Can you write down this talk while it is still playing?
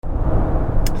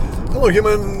Hello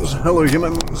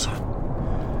humans,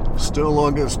 still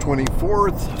August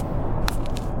 24th,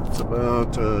 it's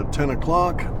about 10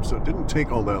 o'clock, so it didn't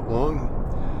take all that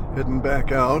long, heading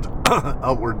back out,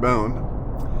 outward bound,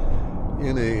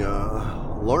 in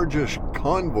a largish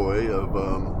convoy of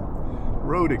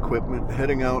road equipment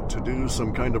heading out to do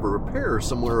some kind of a repair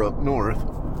somewhere up north.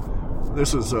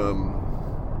 This is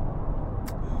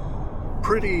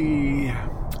pretty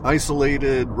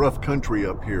isolated, rough country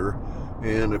up here.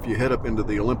 And if you head up into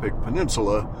the Olympic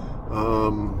Peninsula,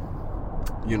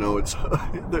 it's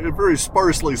very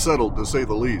sparsely settled, to say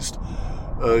the least.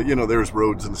 There's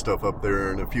roads and stuff up there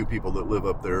and a few people that live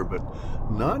up there, but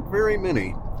not very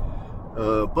many.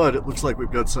 But it looks like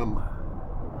we've got some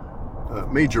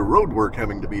major road work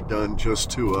having to be done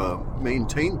just to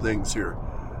maintain things here.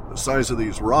 The size of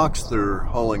these rocks they're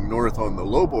hauling north on the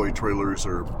lowboy trailers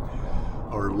are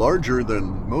larger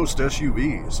than most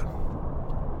SUVs.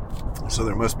 So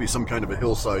there must be some kind of a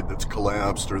hillside that's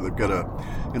collapsed, or they've got to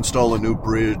install a new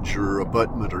bridge or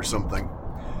abutment or something.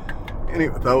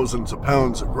 Anyway, thousands of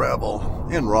pounds of gravel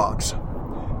and rocks.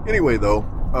 Anyway, though,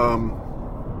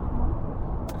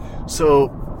 so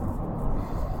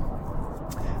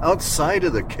outside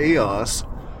of the chaos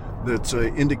that's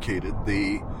indicated,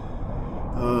 the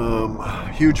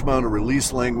huge amount of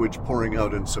release language pouring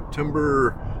out in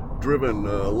September, driven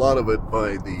a lot of it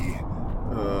by the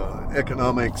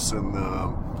economics and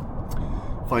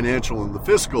financial and the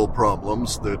fiscal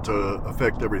problems that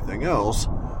affect everything else.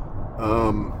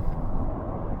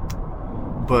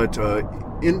 But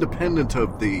independent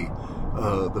of the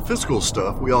fiscal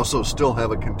stuff, we also still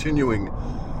have a continuing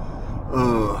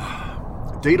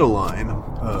data line,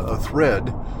 a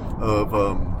thread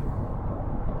of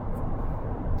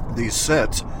these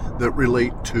sets that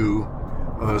relate to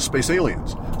space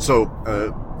aliens. So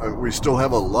we still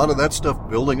have a lot of that stuff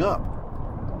building up.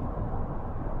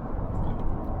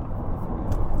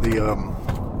 The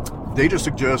data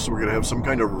suggests we're going to have some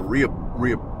kind of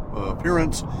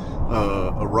reappearance,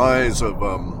 a rise of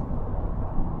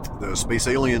the space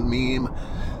alien meme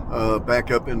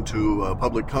back up into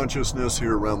public consciousness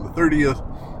here around the 30th,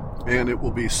 and it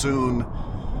will be soon,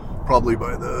 probably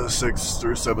by the 6th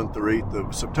or 7th or 8th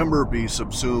of September, be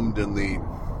subsumed in the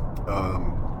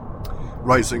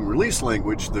rising release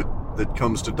language that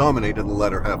comes to dominate in the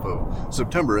latter half of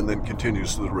September and then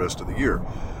continues through the rest of the year.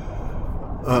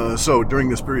 So during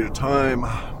this period of time,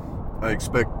 I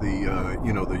expect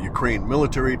the Ukraine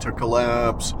military to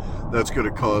collapse. That's going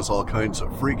to cause all kinds of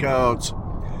freakouts.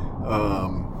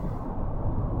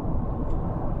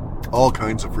 All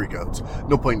kinds of freakouts.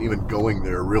 No point even going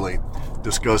there, really,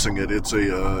 discussing it. It's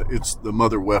the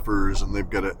mother weffers, and they've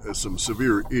got some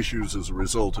severe issues as a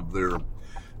result of their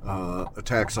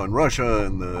attacks on Russia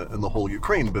and the whole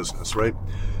Ukraine business, right?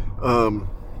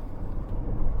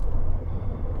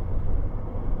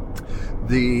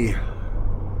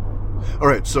 All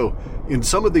right, so in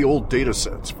some of the old data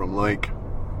sets from would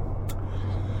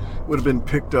have been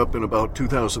picked up in about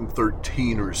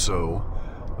 2013 or so,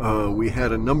 we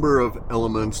had a number of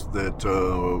elements that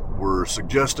were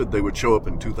suggested they would show up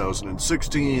in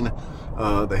 2016.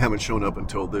 They haven't shown up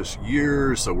until this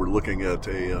year, so we're looking at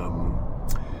a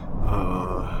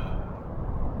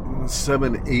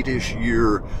 7-8-ish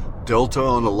year delta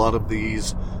on a lot of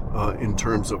these in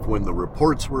terms of when the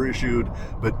reports were issued,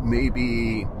 but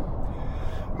maybe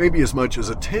as much as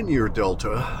a 10-year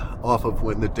delta off of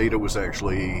when the data was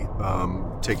actually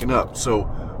taken up. So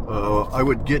I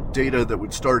would get data that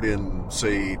would start in,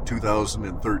 say,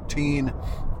 2013,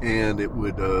 and it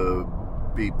would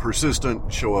be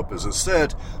persistent, show up as a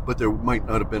set, but there might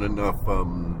not have been enough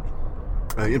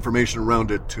information around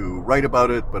it to write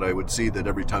about it, but I would see that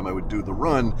every time I would do the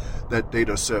run, that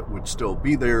data set would still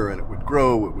be there, and it would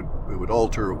grow, it would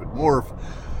alter, it would morph.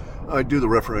 I'd do the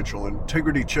referential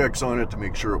integrity checks on it to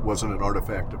make sure it wasn't an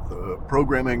artifact of the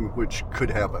programming, which could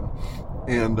happen.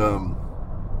 And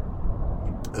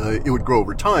it would grow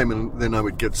over time, and then I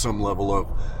would get some level of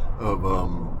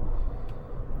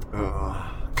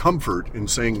comfort in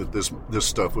saying that this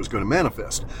stuff was going to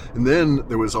manifest. And then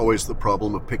there was always the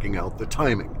problem of picking out the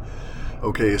timing.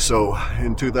 Okay, so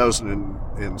in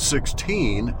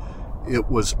 2016,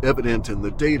 it was evident in the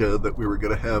data that we were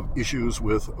going to have issues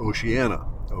with Oceania,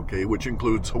 okay, which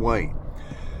includes Hawaii,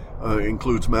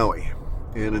 includes Maui.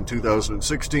 And in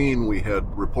 2016, we had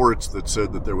reports that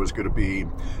said that there was going to be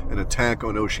an attack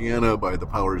on Oceania by the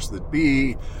powers that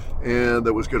be, and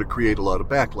that was going to create a lot of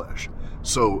backlash.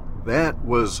 So that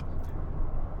was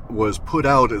put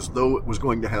out as though it was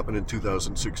going to happen in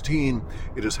 2016.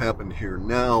 It has happened here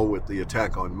now with the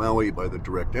attack on Maui by the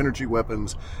direct energy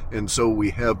weapons. And so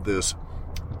we have this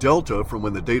delta from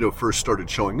when the data first started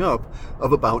showing up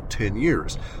of about 10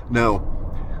 years. Now,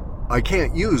 I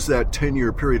can't use that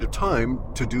 10-year period of time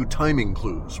to do timing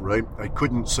clues, right? I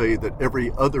couldn't say that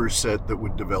every other set that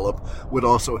would develop would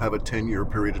also have a 10-year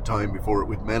period of time before it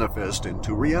would manifest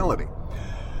into reality.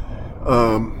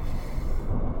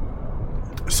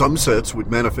 Some sets would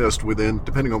manifest within,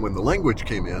 depending on when the language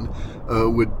came in,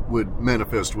 would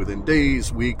manifest within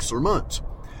days, weeks, or months.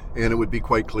 And it would be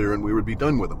quite clear and we would be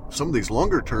done with them. Some of these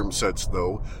longer term sets,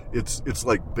 though, it's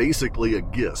like basically a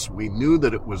guess. We knew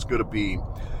that it was going to be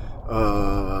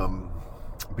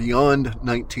beyond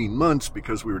 19 months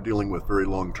because we were dealing with very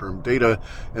long-term data,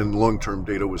 and long-term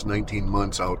data was 19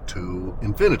 months out to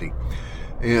infinity.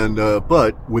 And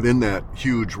but within that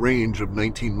huge range of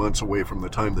 19 months away from the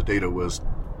time the data was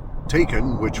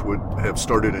taken, which would have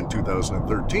started in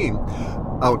 2013,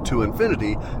 out to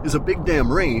infinity, is a big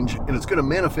damn range, and it's going to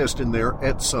manifest in there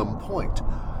at some point.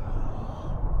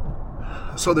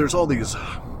 So there's all these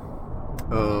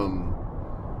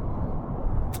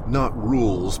not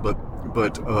rules, but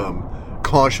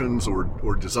cautions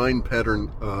or design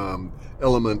pattern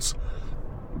elements,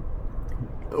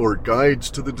 or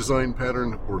guides to the design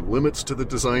pattern, or limits to the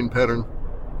design pattern,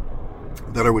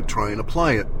 that I would try and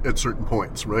apply it at certain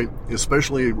points, right?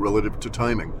 Especially relative to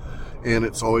timing. And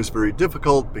it's always very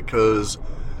difficult because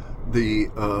the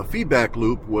feedback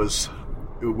loop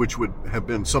which would have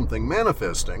been something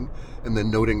manifesting, and then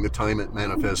noting the time it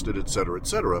manifested, etc.,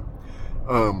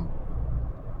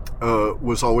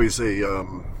 was always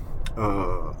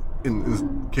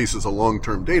in cases of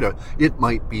long-term data, it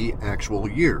might be actual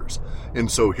years. And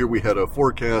so here we had a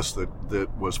forecast that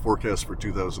was forecast for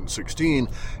 2016.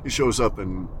 It shows up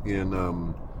in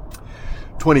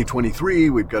 2023.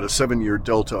 We've got a 7-year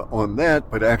delta on that,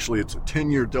 but actually it's a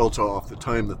 10-year delta off the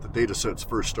time that the data sets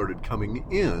first started coming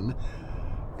in.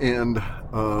 And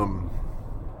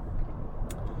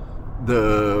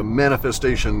the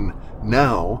manifestation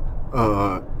now,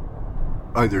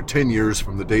 either 10 years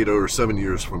from the data or 7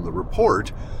 years from the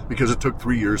report, because it took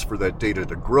 3 years for that data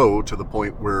to grow to the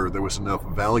point where there was enough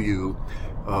value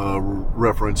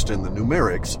referenced in the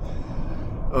numerics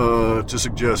to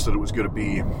suggest that it was going to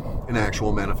be an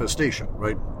actual manifestation,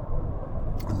 right?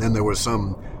 And then there was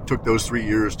took those 3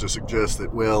 years to suggest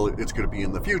that, well, it's going to be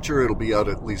in the future, it'll be out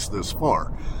at least this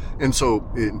far. And so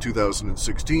in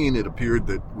 2016, it appeared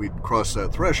that we'd crossed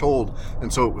that threshold,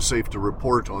 and so it was safe to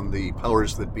report on the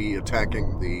powers that be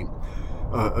attacking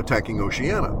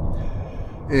Oceania,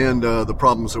 and the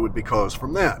problems that would be caused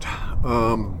from that.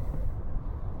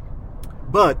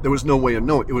 But there was no way of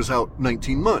knowing. It was out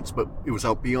 19 months, but it was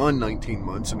out beyond 19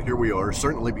 months, and here we are,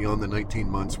 certainly beyond the 19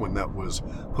 months when that was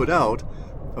put out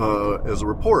as a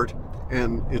report,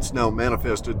 and it's now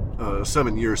manifested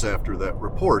 7 years after that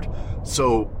report.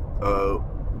 So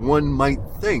one might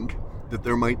think that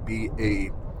there might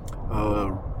be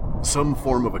some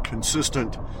form of a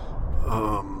consistent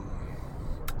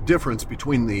difference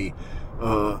between the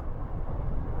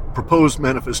proposed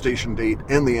manifestation date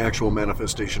and the actual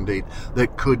manifestation date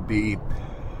that could be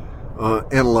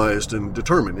analyzed and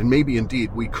determined. And maybe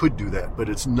indeed we could do that, but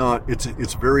it's not. It's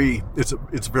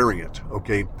variant.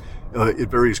 Okay, it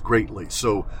varies greatly.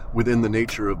 So within the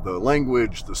nature of the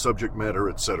language, the subject matter,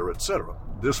 etc., etc.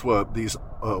 These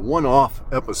one-off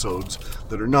episodes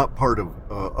that are not part of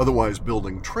otherwise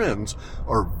building trends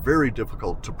are very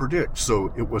difficult to predict.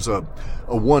 So it was a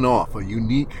one-off, a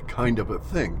unique kind of a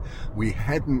thing. We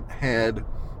hadn't had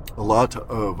a lot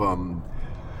of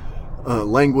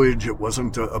language. It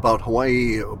wasn't about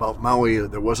Hawaii, about Maui.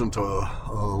 There wasn't a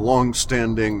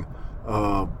long-standing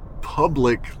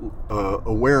public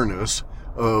awareness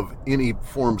of any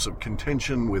forms of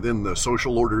contention within the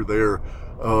social order there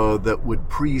that would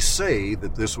pre-say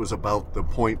that this was about the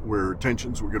point where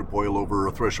tensions were going to boil over,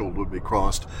 a threshold would be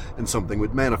crossed, and something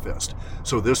would manifest.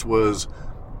 So this was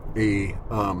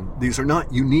these are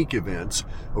not unique events,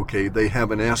 okay? They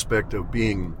have an aspect of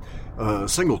being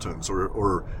singletons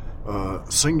or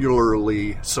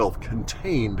singularly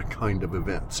self-contained kind of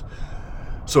events.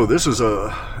 So this is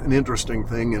an interesting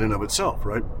thing in and of itself,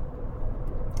 right?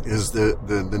 Is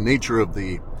the nature of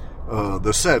the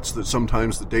sets that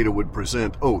sometimes the data would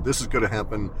present, oh, this is going to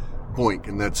happen, boink,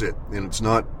 and that's it. And it's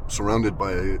not surrounded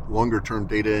by longer term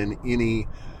data in any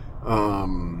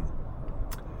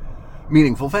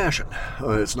meaningful fashion.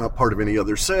 It's not part of any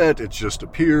other set. It just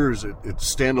appears.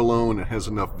 It's standalone. It has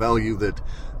enough value that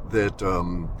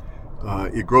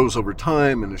it grows over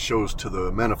time, and it shows to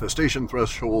the manifestation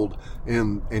threshold,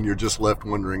 and you're just left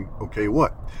wondering, okay,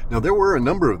 what? Now, there were a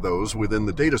number of those within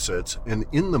the data sets, and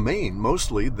in the main,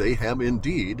 mostly they have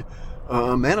indeed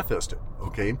manifested,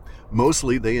 okay?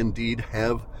 Mostly they indeed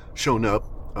have shown up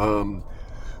The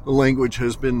language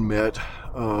has been met,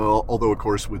 although, of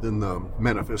course, within the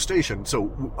manifestation.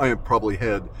 So I have probably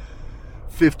had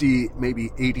 50,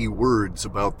 maybe 80 words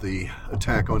about the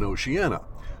attack on Oceania.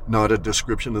 Not a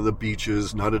description of the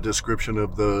beaches, not a description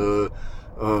of the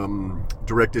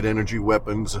directed energy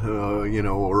weapons, or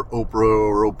Oprah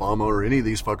or Obama or any of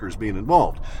these fuckers being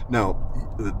involved. Now,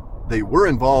 they were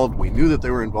involved. We knew that they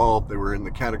were involved. They were in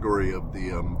the category of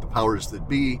the powers that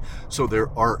be. So there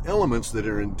are elements that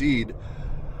are indeed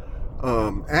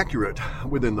accurate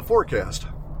within the forecast.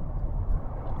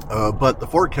 But the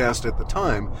forecast at the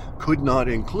time could not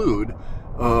include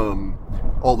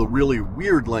all the really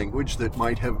weird language that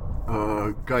might have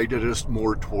guided us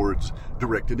more towards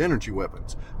directed energy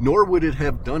weapons. Nor would it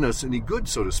have done us any good,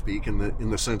 so to speak, in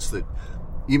the sense that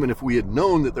even if we had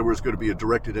known that there was going to be a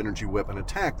directed energy weapon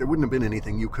attack, there wouldn't have been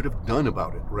anything you could have done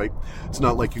about it, right? It's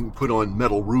not like you can put on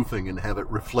metal roofing and have it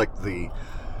reflect the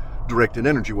directed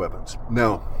energy weapons.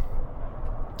 Now,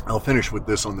 I'll finish with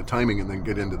this on the timing and then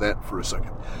get into that for a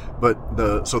second. But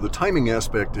the timing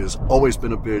aspect has always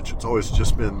been a bitch. It's always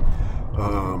just been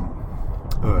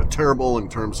terrible in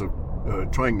terms of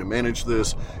trying to manage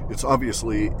this. It's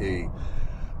obviously a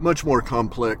much more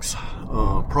complex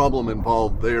problem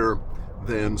involved there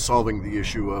than solving the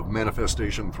issue of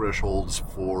manifestation thresholds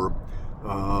for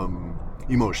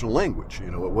emotional language.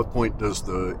 At what point does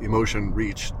the emotion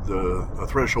reach a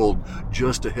threshold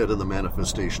just ahead of the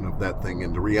manifestation of that thing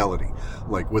into reality?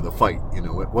 Like with a fight, at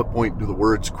what point do the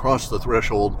words cross the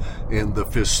threshold and the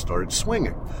fist starts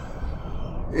swinging?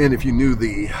 And if you knew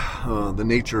the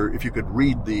nature, if you could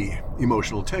read the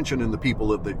emotional tension in the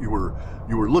people that you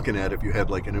were looking at, if you had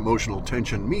like an emotional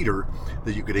tension meter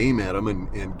that you could aim at them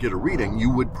and get a reading, you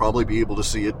would probably be able to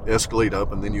see it escalate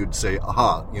up, and then you'd say,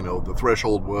 aha, the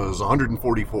threshold was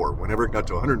 144. Whenever it got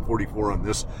to 144 on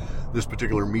this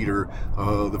particular meter,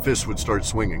 the fist would start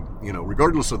swinging.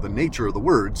 Regardless of the nature of the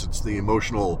words, it's the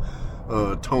emotional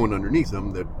tone underneath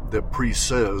them that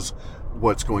pre-says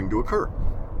what's going to occur.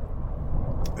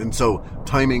 And so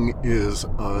timing is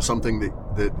something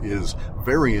that is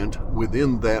variant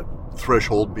within that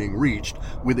threshold being reached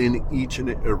within each and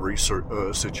every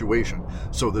situation.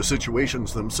 So the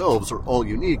situations themselves are all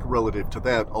unique relative to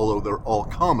that, although they're all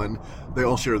common. They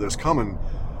all share this common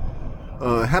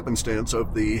happenstance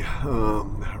of the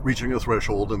reaching a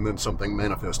threshold and then something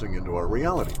manifesting into our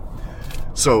reality.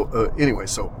 So anyway,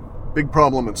 big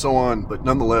problem and so on, but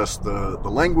nonetheless, the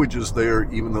language is there,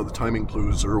 even though the timing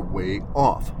clues are way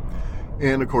off.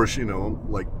 And of course,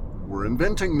 like we're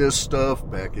inventing this stuff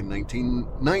back in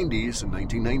 1990s. In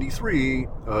 1993,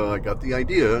 I got the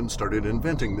idea and started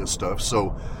inventing this stuff.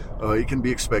 So it can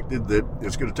be expected that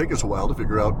it's going to take us a while to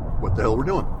figure out what the hell we're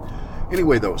doing.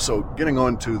 Anyway, though, so getting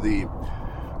on to the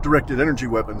directed energy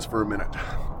weapons for a minute.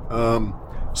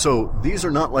 So these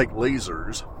are not like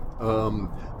lasers.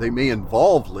 They may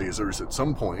involve lasers at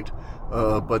some point,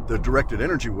 but the directed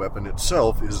energy weapon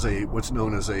itself is what's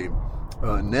known as a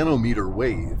nanometer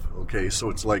wave. Okay, so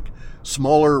it's like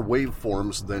smaller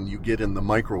waveforms than you get in the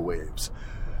microwaves.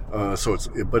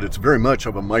 But it's very much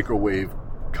of a microwave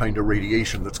kind of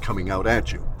radiation that's coming out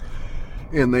at you.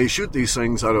 And they shoot these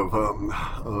things out of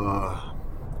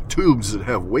tubes that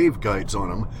have waveguides on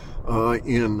them.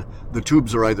 The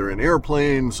tubes are either in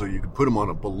airplanes, so you could put them on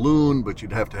a balloon, but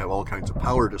you'd have to have all kinds of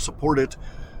power to support it.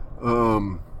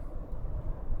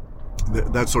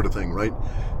 That sort of thing, right?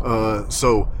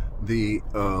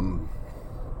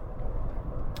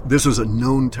 This is a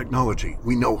known technology.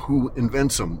 We know who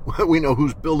invents them. We know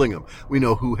who's building them. We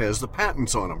know who has the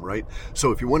patents on them, right?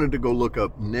 So if you wanted to go look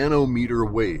up nanometer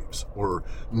waves or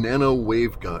nano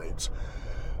waveguides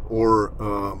or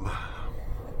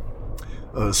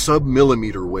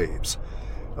sub-millimeter waves,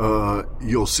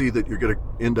 you'll see that you're going to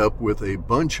end up with a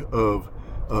bunch of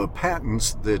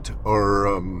patents that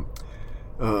are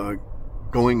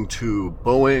going to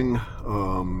Boeing,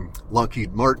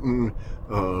 Lockheed Martin,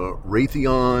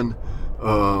 Raytheon,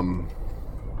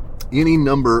 any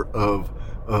number of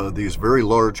these very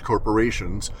large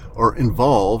corporations are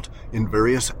involved in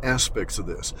various aspects of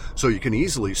this. So you can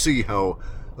easily see how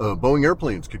Boeing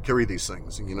airplanes could carry these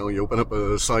things. You open up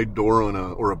a side door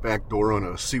or a back door on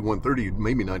a C-130, you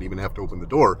maybe not even have to open the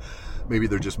door. Maybe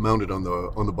they're just mounted on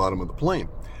the bottom of the plane.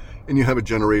 And you have a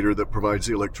generator that provides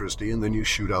the electricity, and then you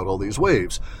shoot out all these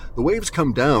waves. The waves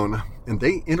come down, and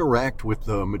they interact with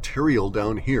the material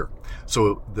down here.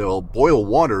 So they'll boil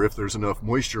water if there's enough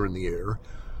moisture in the air.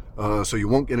 So you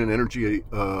won't get an energy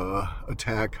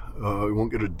attack. You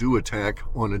won't get a dew attack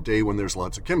on a day when there's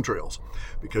lots of chemtrails,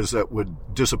 because that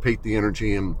would dissipate the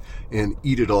energy and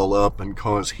eat it all up and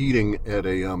cause heating at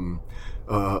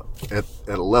at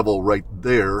a level right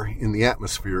there in the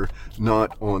atmosphere,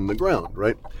 not on the ground,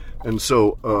 right? And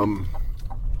so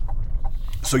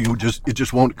it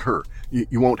just won't occur.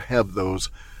 You won't have those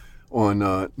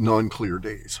on non-clear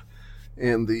days.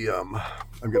 And I'm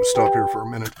going to stop here for a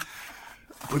minute.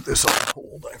 Put this on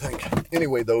hold, I think.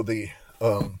 Anyway, though, the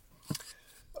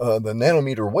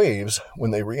nanometer waves,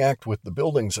 when they react with the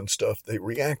buildings and stuff, they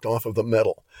react off of the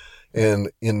metal.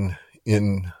 And in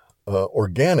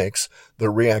organics,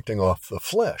 they're reacting off the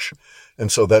flesh.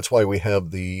 And so that's why we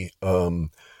have the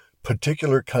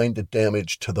particular kind of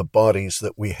damage to the bodies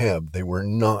that we have. They were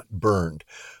not burned.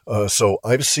 So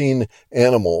I've seen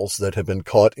animals that have been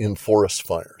caught in forest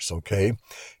fires, okay?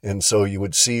 And so you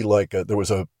would see there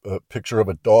was a picture of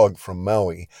a dog from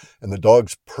Maui, and the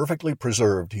dog's perfectly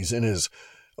preserved. He's in his,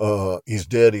 he's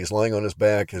dead, he's lying on his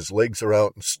back, his legs are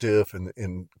out and stiff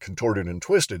and contorted and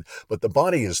twisted, but the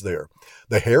body is there.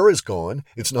 The hair is gone.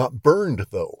 It's not burned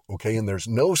though, okay? And there's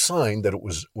no sign that it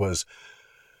was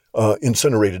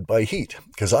incinerated by heat.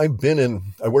 Because I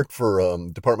worked for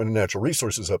Department of Natural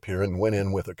Resources up here and went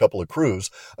in with a couple of crews.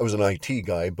 I was an IT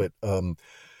guy, but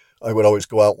I would always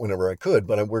go out whenever I could.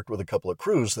 But I worked with a couple of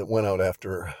crews that went out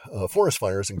after forest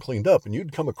fires and cleaned up. And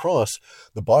you'd come across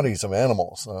the bodies of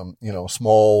animals,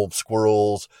 small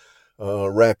squirrels,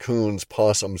 raccoons,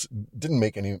 possums. Didn't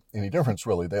make any difference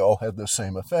really. They all had the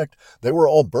same effect. They were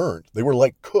all burned. They were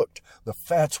like cooked. The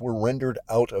fats were rendered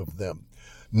out of them.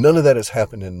 None of that has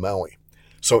happened in Maui.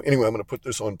 So anyway, I'm going to put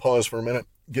this on pause for a minute,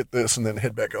 get this, and then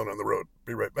head back out on the road.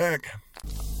 Be right back.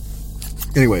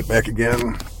 Anyway, back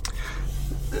again.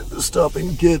 And to stop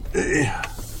and get a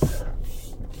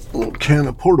little can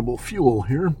of portable fuel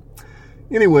here.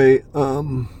 Anyway,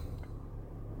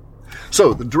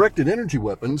 so the directed energy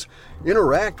weapons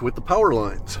interact with the power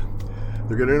lines.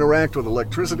 They're going to interact with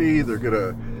electricity. They're going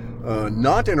to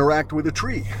not interact with a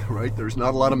tree, right? There's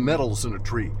not a lot of metals in a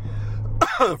tree.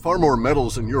 Far more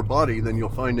metals in your body than you'll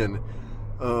find in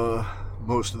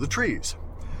most of the trees.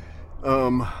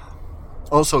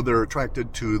 Also, they're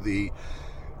attracted to the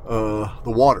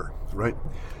water, right?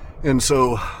 And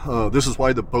so this is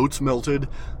why the boats melted.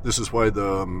 This is why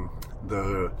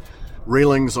the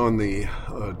railings on the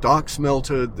docks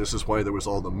melted. This is why there was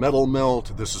all the metal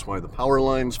melt. This is why the power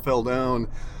lines fell down.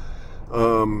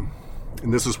 And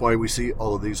this is why we see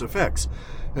all of these effects.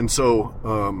 And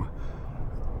so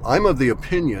I'm of the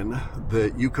opinion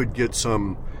that you could get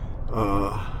some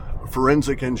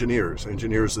forensic engineers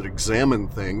that examine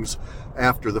things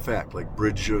after the fact, like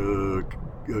bridge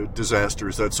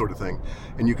disasters, that sort of thing.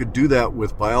 And you could do that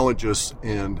with biologists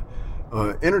and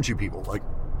energy people, like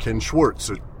Ken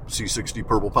Schwartz at C60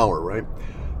 Purple Power, right?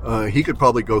 He could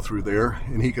probably go through there,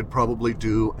 and he could probably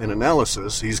do an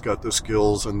analysis. He's got the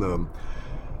skills and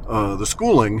the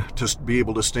schooling to be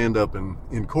able to stand up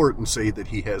in court and say that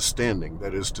he has standing.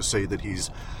 That is to say that he's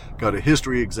got a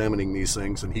history examining these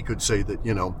things, and he could say that,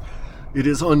 it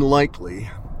is unlikely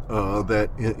that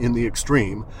in the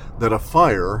extreme that a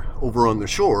fire over on the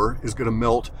shore is going to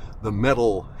melt the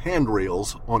metal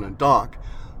handrails on a dock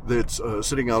that's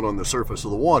sitting out on the surface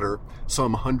of the water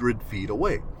some 100 feet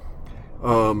away.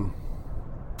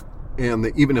 And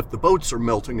even if the boats are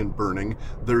melting and burning,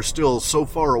 they're still so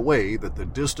far away that the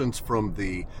distance from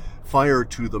the fire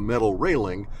to the metal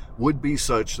railing would be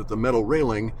such that the metal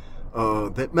railing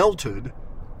that melted,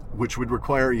 which would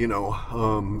require, if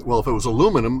it was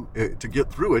aluminum, to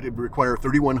get through it, it would require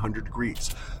 3,100 degrees.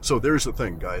 So there's the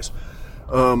thing, guys.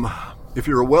 If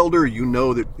you're a welder, you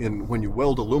know that when you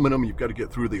weld aluminum, you've got to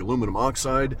get through the aluminum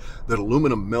oxide. That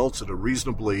aluminum melts at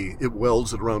it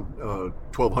welds at around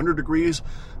 1,200 degrees.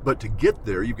 But to get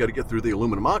there, you've got to get through the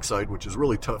aluminum oxide, which is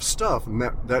really tough stuff. And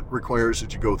that requires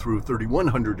that you go through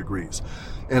 3,100 degrees.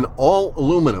 And all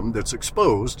aluminum that's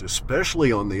exposed,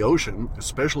 especially on the ocean,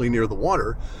 especially near the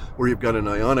water, where you've got an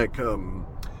ionic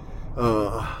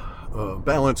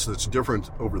balance that's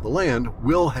different over the land,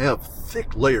 will have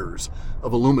thick layers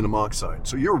of aluminum oxide.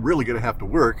 So you're really going to have to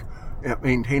work at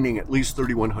maintaining at least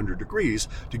 3,100 degrees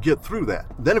to get through that.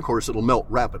 Then, of course, it'll melt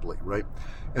rapidly, right?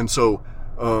 And so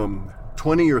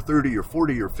 20 or 30 or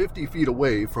 40 or 50 feet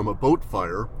away from a boat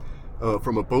fire,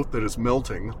 from a boat that is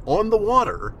melting on the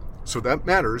water, so that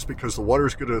matters because the water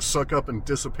is going to suck up and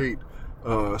dissipate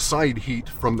side heat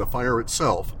from the fire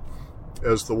itself.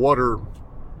 As the water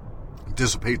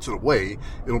dissipates it away,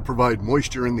 it'll provide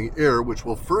moisture in the air, which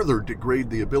will further degrade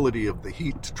the ability of the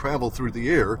heat to travel through the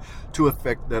air to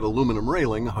affect that aluminum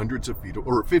railing hundreds of feet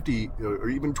or 50 or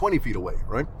even 20 feet away,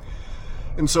 right?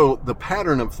 And so the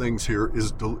pattern of things here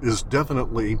is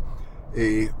definitely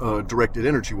a directed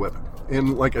energy weapon.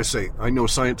 And like I say, I know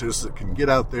scientists that can get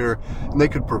out there and they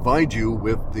could provide you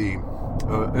with the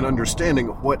an understanding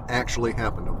of what actually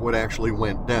happened, of what actually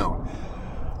went down.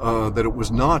 That it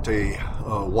was not a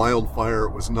wildfire,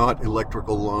 it was not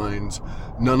electrical lines,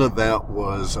 none of that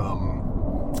was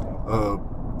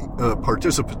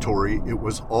participatory. It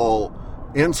was all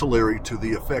ancillary to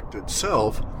the effect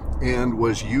itself, and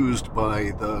was used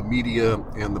by the media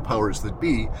and the powers that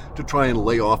be to try and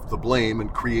lay off the blame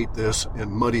and create this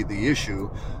and muddy the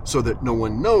issue so that no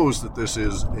one knows that this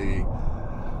is a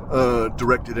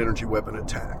directed energy weapon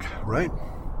attack, right?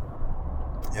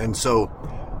 And so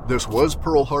this was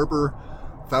Pearl Harbor.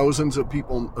 Thousands of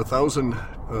people, 1,000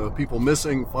 people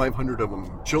missing, 500 of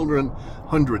them children,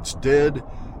 hundreds dead.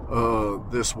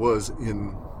 This was,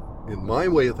 in my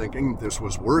way of thinking, this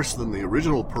was worse than the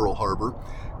original Pearl Harbor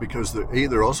because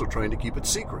they're also trying to keep it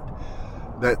secret.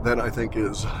 That I think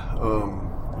is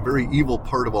a very evil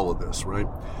part of all of this, right?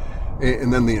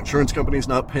 And then the insurance company's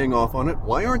not paying off on it.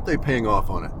 Why aren't they paying off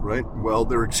on it, right? Well,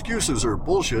 their excuses are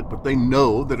bullshit, but they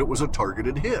know that it was a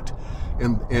targeted hit.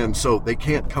 And so they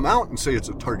can't come out and say it's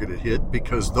a targeted hit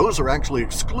because those are actually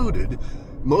excluded.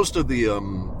 Most of the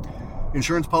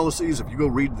insurance policies, if you go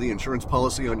read the insurance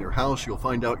policy on your house, you'll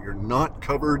find out you're not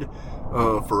covered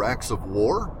for acts of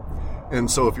war. And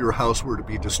so if your house were to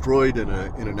be destroyed in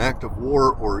an act of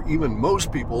war, or even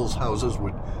most people's houses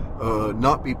would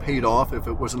not be paid off if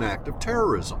it was an act of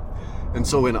terrorism. And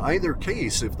so in either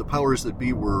case, if the powers that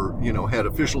be were, had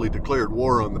officially declared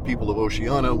war on the people of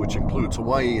Oceania, which includes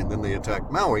Hawaii, and then they attacked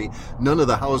Maui, none of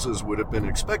the houses would have been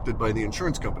expected by the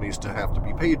insurance companies to have to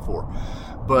be paid for.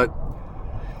 But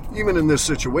even in this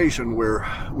situation where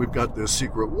we've got this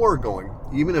secret war going,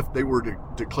 even if they were to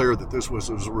declare that this was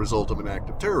as a result of an act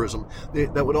of terrorism,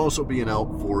 that would also be an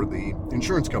out for the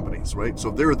insurance companies, right? So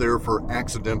they're there for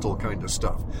accidental kind of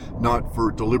stuff, not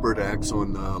for deliberate acts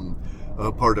on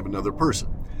part of another person.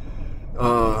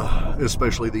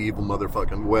 Especially the evil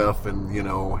motherfucking WEF and,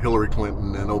 Hillary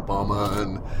Clinton and Obama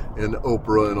and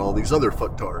Oprah and all these other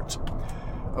fucktards.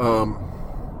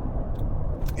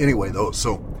 Anyway, though,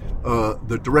 so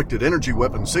the directed energy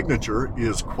weapon signature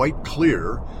is quite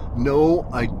clear. No,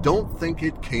 I don't think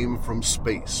it came from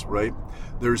space, right?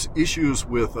 There's issues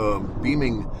with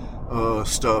beaming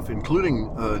stuff,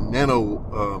 including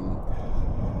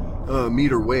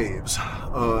meter waves,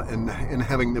 and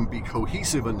having them be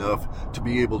cohesive enough to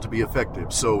be able to be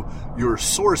effective. So your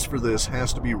source for this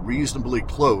has to be reasonably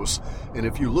close. And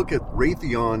if you look at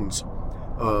Raytheon's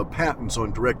patents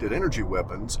on directed energy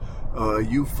weapons,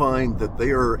 you find that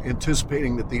they are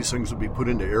anticipating that these things would be put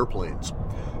into airplanes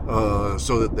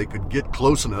so that they could get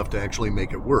close enough to actually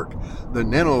make it work. The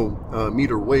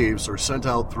nanometer waves are sent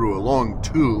out through a long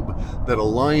tube that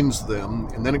aligns them,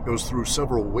 and then it goes through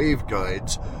several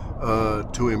waveguides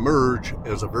to emerge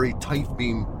as a very tight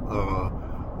beam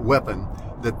weapon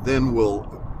that then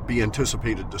will be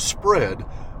anticipated to spread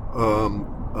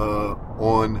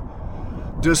on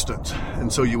distance.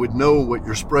 And so you would know what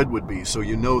your spread would be. So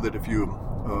you know that if you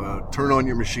turn on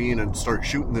your machine and start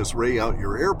shooting this ray out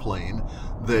your airplane,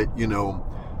 that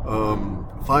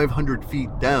 500 feet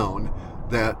down,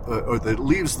 that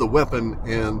leaves the weapon,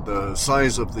 and the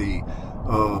size of the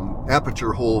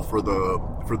aperture hole for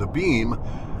the beam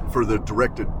for the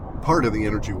directed part of the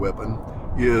energy weapon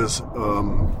is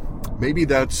maybe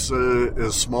that's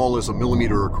as small as a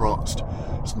millimeter across.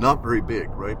 It's not very big,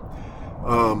 right?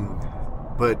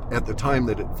 But at the time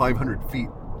that at 500 feet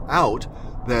out,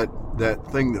 that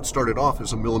thing that started off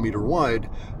as a millimeter wide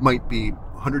might be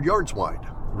 100 yards wide,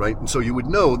 right? And so you would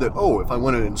know that, if I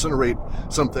want to incinerate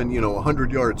something,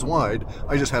 100 yards wide,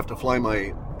 I just have to fly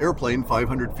my airplane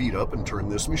 500 feet up and turn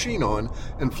this machine on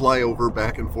and fly over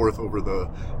back and forth over the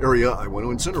area I want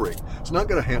to incinerate. It's not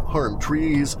going to harm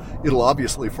trees. It'll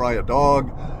obviously fry a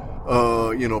dog.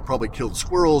 Probably killed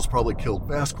squirrels, probably killed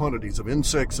vast quantities of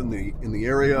insects in the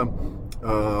area.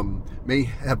 May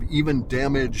have even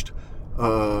damaged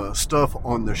stuff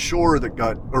on the shore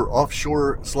or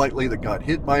offshore slightly that got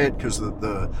hit by it, because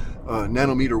the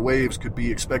nanometer waves could be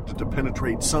expected to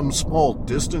penetrate some small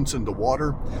distance into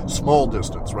water. Small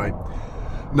distance, right?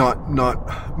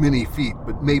 Not many feet,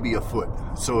 but maybe a foot.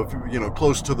 So if you're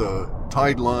close to the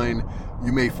tide line,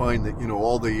 you may find that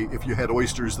if you had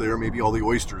oysters there, maybe all the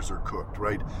oysters are cooked,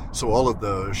 right? So all of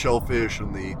the shellfish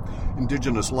and the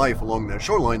indigenous life along that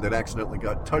shoreline that accidentally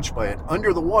got touched by it,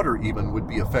 under the water even, would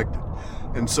be affected.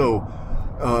 And so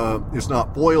it's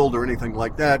not boiled or anything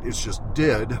like that. It's just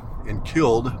dead and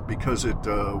killed because it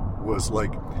was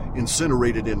like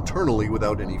incinerated internally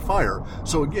without any fire.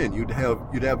 So again, you'd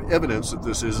have evidence that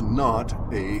this is not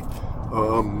a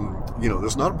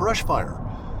this is not a brush fire.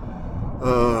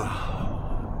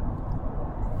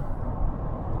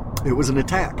 It was an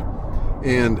attack.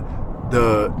 And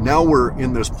now we're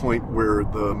in this point where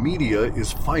the media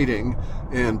is fighting,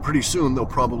 and pretty soon they'll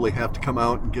probably have to come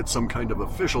out and get some kind of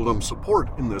officialdom support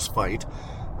in this fight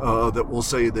that will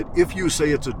say that if you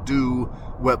say it's a do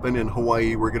weapon in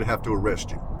Hawaii, we're going to have to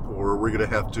arrest you, or we're going to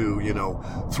have to,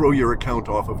 throw your account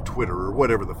off of Twitter or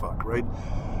whatever the fuck, right?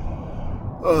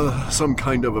 Some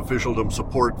kind of officialdom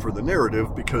support for the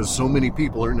narrative, because so many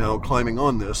people are now climbing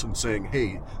on this and saying,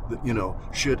 hey,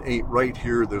 shit ain't right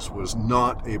here. This was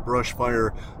not a brush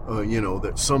fire,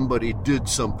 that somebody did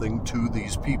something to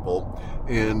these people.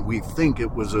 And we think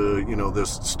it was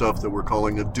this stuff that we're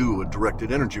calling a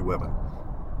directed energy weapon.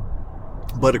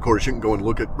 But of course, you can go and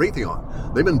look at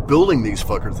Raytheon. They've been building these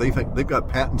fuckers. They've got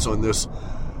patents on this,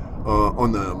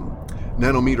 on the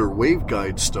nanometer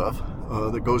waveguide stuff.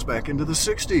 That goes back into the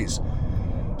 60s.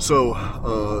 So,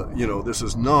 this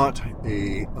is not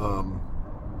a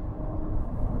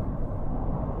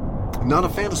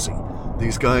fantasy.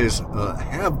 These guys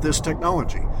have this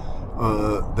technology.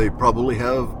 They probably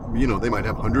have, they might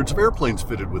have hundreds of airplanes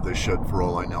fitted with this shit for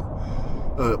all I know.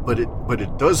 But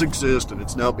it does exist, and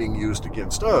it's now being used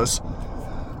against us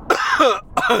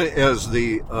as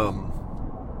the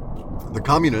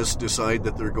communists decide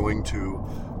that they're going to,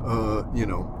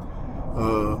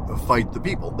 fight the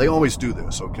people. They always do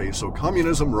this, okay? So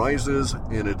communism rises,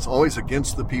 and it's always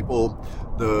against the people.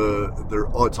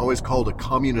 It's always called a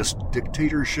communist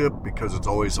dictatorship because it's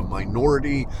always a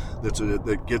minority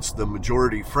that gets the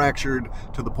majority fractured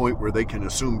to the point where they can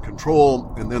assume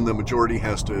control, and then the majority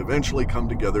has to eventually come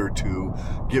together to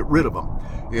get rid of them.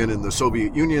 And in the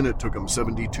Soviet Union, it took them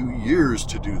 72 years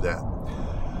to do that.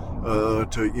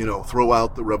 To throw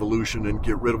out the revolution and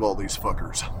get rid of all these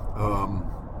fuckers.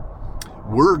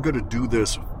 We're going to do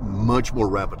this much more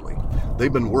rapidly.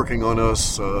 They've been working on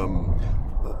us,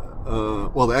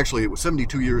 actually it was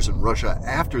 72 years in Russia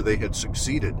after they had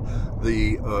succeeded.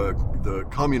 The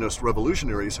communist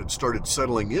revolutionaries had started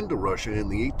settling into Russia in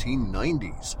the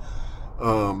 1890s.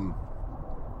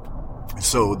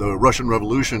 So the Russian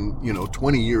Revolution,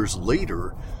 20 years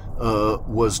later,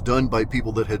 was done by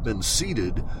people that had been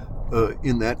seated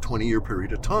in that 20-year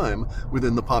period of time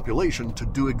within the population to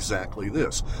do exactly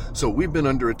this. So we've been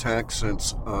under attack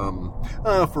since,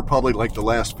 for probably like the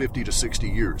last 50 to 60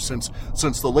 years, since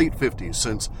the late 50s,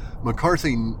 since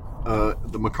McCarthy,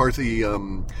 the McCarthy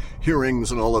hearings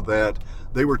and all of that.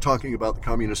 They were talking about the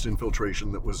communist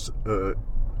infiltration that was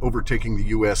overtaking the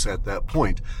U.S. at that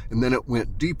point. And then it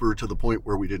went deeper to the point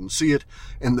where we didn't see it.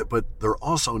 But they're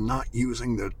also not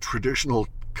using the traditional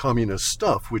communist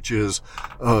stuff, which is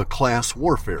class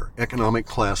warfare, economic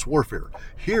class warfare.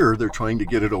 Here, they're trying to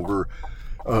get it over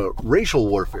racial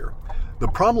warfare. The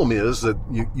problem is that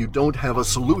you don't have a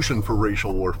solution for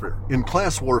racial warfare. In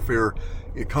class warfare,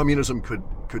 communism could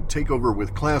take over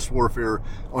with class warfare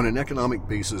on an economic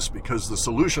basis, because the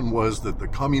solution was that the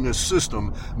communist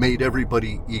system made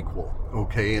everybody equal,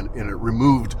 okay, and it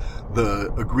removed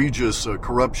the egregious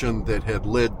corruption that had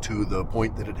led to the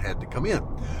point that it had to come in.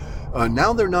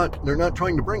 Now they're not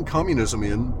trying to bring communism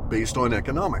in based on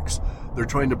economics. They're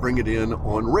trying to bring it in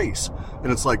on race.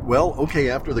 And it's like, well, okay,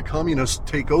 after the communists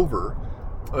take over,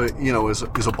 is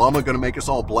Obama going to make us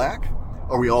all black?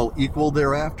 Are we all equal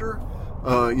thereafter?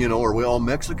 Are we all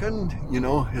Mexican,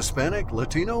 Hispanic,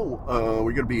 Latino? Are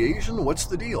we going to be Asian? What's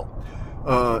the deal?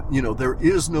 There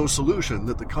is no solution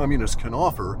that the communists can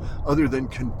offer other than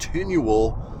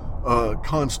continual,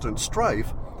 constant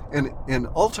strife. And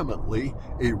ultimately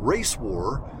a race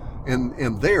war,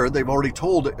 and there they've already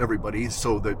told everybody,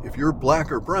 so that if you're black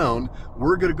or brown,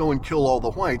 we're going to go and kill all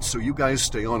the whites, so you guys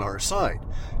stay on our side.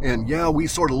 And yeah, we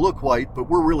sort of look white, but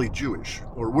we're really Jewish,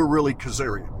 or we're really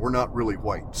Khazarian. We're not really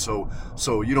white, so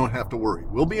you don't have to worry.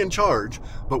 We'll be in charge,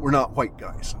 but we're not white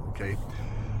guys, okay?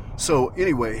 So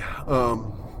anyway,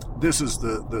 this is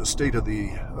the state of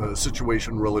the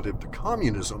situation relative to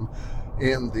communism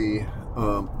and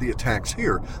the attacks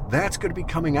here. That's going to be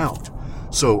coming out.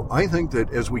 So I think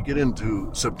that as we get into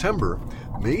September,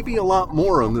 maybe a lot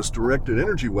more on this directed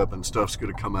energy weapon stuff's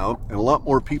going to come out, and a lot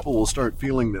more people will start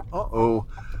feeling that,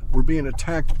 we're being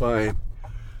attacked by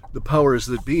the powers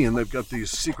that be, and they've got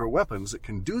these secret weapons that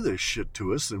can do this shit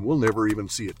to us, and we'll never even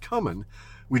see it coming.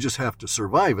 We just have to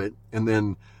survive it and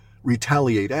then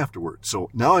retaliate afterwards. So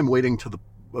now I'm waiting to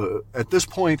at this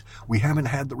point, we haven't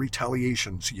had the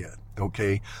retaliations yet,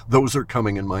 okay? Those are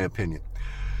coming, in my opinion.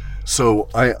 So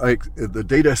the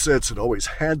data sets had always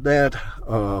had that.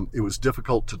 It was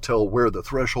difficult to tell where the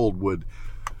threshold would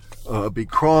be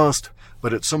crossed,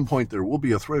 but at some point there will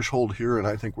be a threshold here, and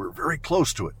I think we're very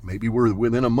close to it. Maybe we're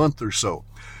within a month or so.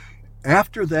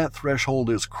 After that threshold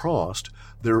is crossed,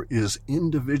 there is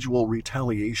individual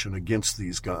retaliation against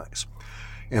these guys.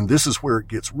 And this is where it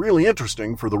gets really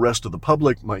interesting for the rest of the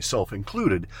public, myself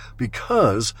included,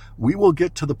 because we will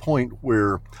get to the point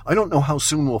where I don't know how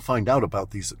soon we'll find out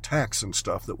about these attacks and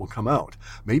stuff that will come out.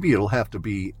 Maybe it'll have to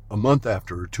be a month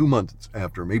after or 2 months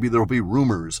after. Maybe there'll be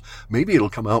rumors. Maybe it'll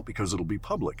come out because it'll be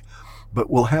public. But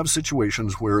we'll have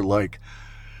situations where, like,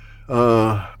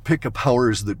 pick a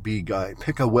powers that be guy,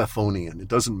 pick a Wefonian, it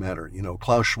doesn't matter.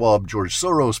 Klaus Schwab, George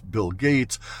Soros, Bill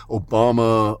Gates,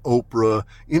 Obama, Oprah,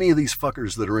 any of these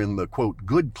fuckers that are in the, quote,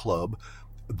 good club,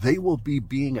 they will be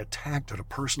being attacked at a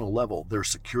personal level. Their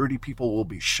security people will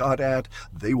be shot at.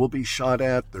 They will be shot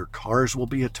at. Their cars will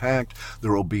be attacked.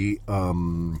 There will be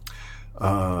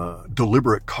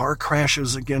deliberate car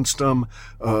crashes against them.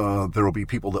 There will be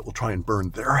people that will try and burn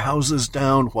their houses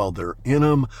down while they're in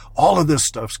them. All of this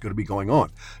stuff's going to be going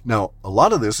on. Now, a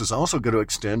lot of this is also going to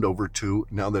extend over to,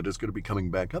 now that it's going to be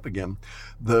coming back up again,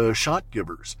 the shot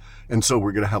givers. And so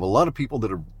we're going to have a lot of people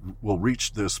that will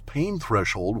reach this pain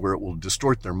threshold where it will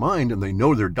distort their mind, and they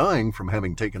know they're dying from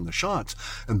having taken the shots,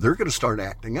 and they're going to start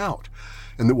acting out.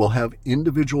 And that we'll have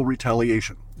individual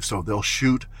retaliation. So they'll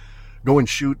go and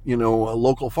shoot, a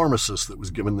local pharmacist that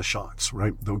was given the shots,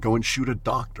 right? They'll go and shoot a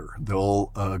doctor. They'll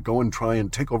go and try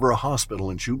and take over a hospital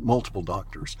and shoot multiple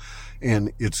doctors.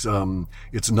 And it's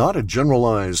not a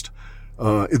generalized,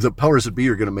 the powers that be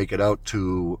are going to make it out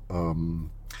to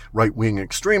right-wing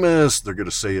extremists. They're going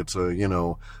to say it's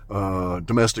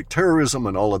domestic terrorism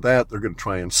and all of that. They're going to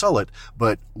try and sell it.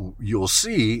 But you'll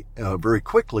see very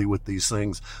quickly with these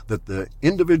things that the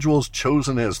individuals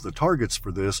chosen as the targets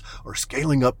for this are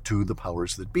scaling up to the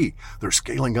powers that be. They're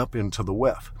scaling up into the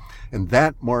WEF. And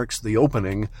that marks the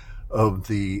opening of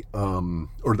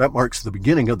that marks the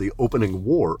beginning of the opening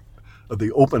war,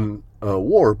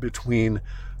 war between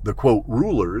the, quote,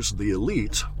 rulers, the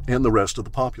elites, and the rest of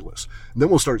the populace. And then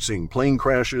we'll start seeing plane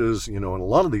crashes, and a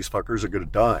lot of these fuckers are going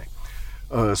to die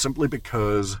simply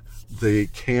because they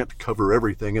can't cover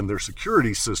everything, and their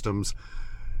security systems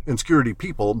and security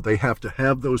people, they have to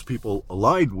have those people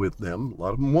allied with them. A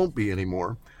lot of them won't be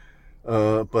anymore.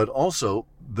 But also,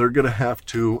 they're going to have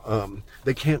to,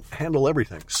 they can't handle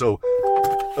everything. So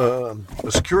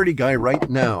a security guy right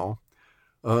now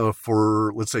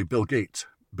for, let's say, Bill Gates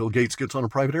gets on a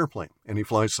private airplane and he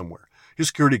flies somewhere. His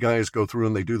security guys go through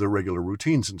and they do their regular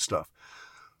routines and stuff.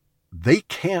 They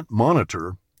can't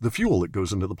monitor the fuel that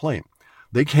goes into the plane.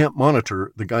 They can't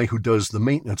monitor the guy who does the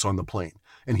maintenance on the plane.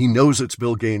 And he knows it's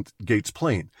Bill Gates'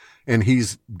 plane. And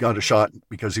he's got a shot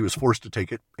because he was forced to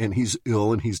take it. And he's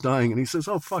ill and he's dying. And he says,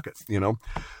 oh, fuck it. I'm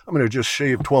going to just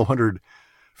shave 1,200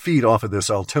 feet off of this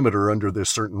altimeter under this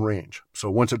certain range.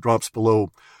 So once it drops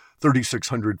below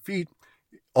 3,600 feet,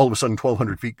 all of a sudden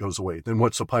 1,200 feet goes away. Then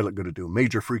what's the pilot going to do?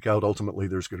 Major freak out. Ultimately,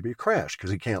 there's going to be a crash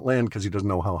because he can't land because he doesn't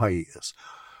know how high he is.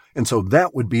 And so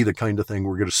that would be the kind of thing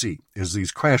we're going to see, is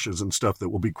these crashes and stuff that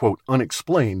will be, quote,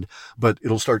 unexplained, but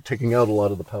it'll start taking out a lot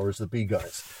of the powers that be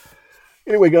guys.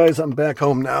 Anyway, guys, I'm back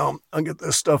home now. I'll get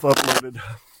this stuff uploaded.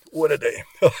 What a day.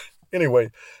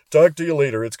 Anyway, talk to you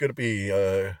later. It's going to be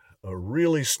a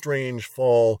really strange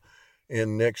fall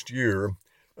and next year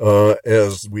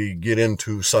as we get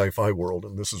into sci-fi world.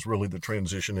 And this is really the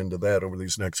transition into that over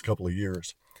these next couple of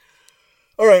years.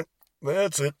 All right,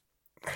 that's it.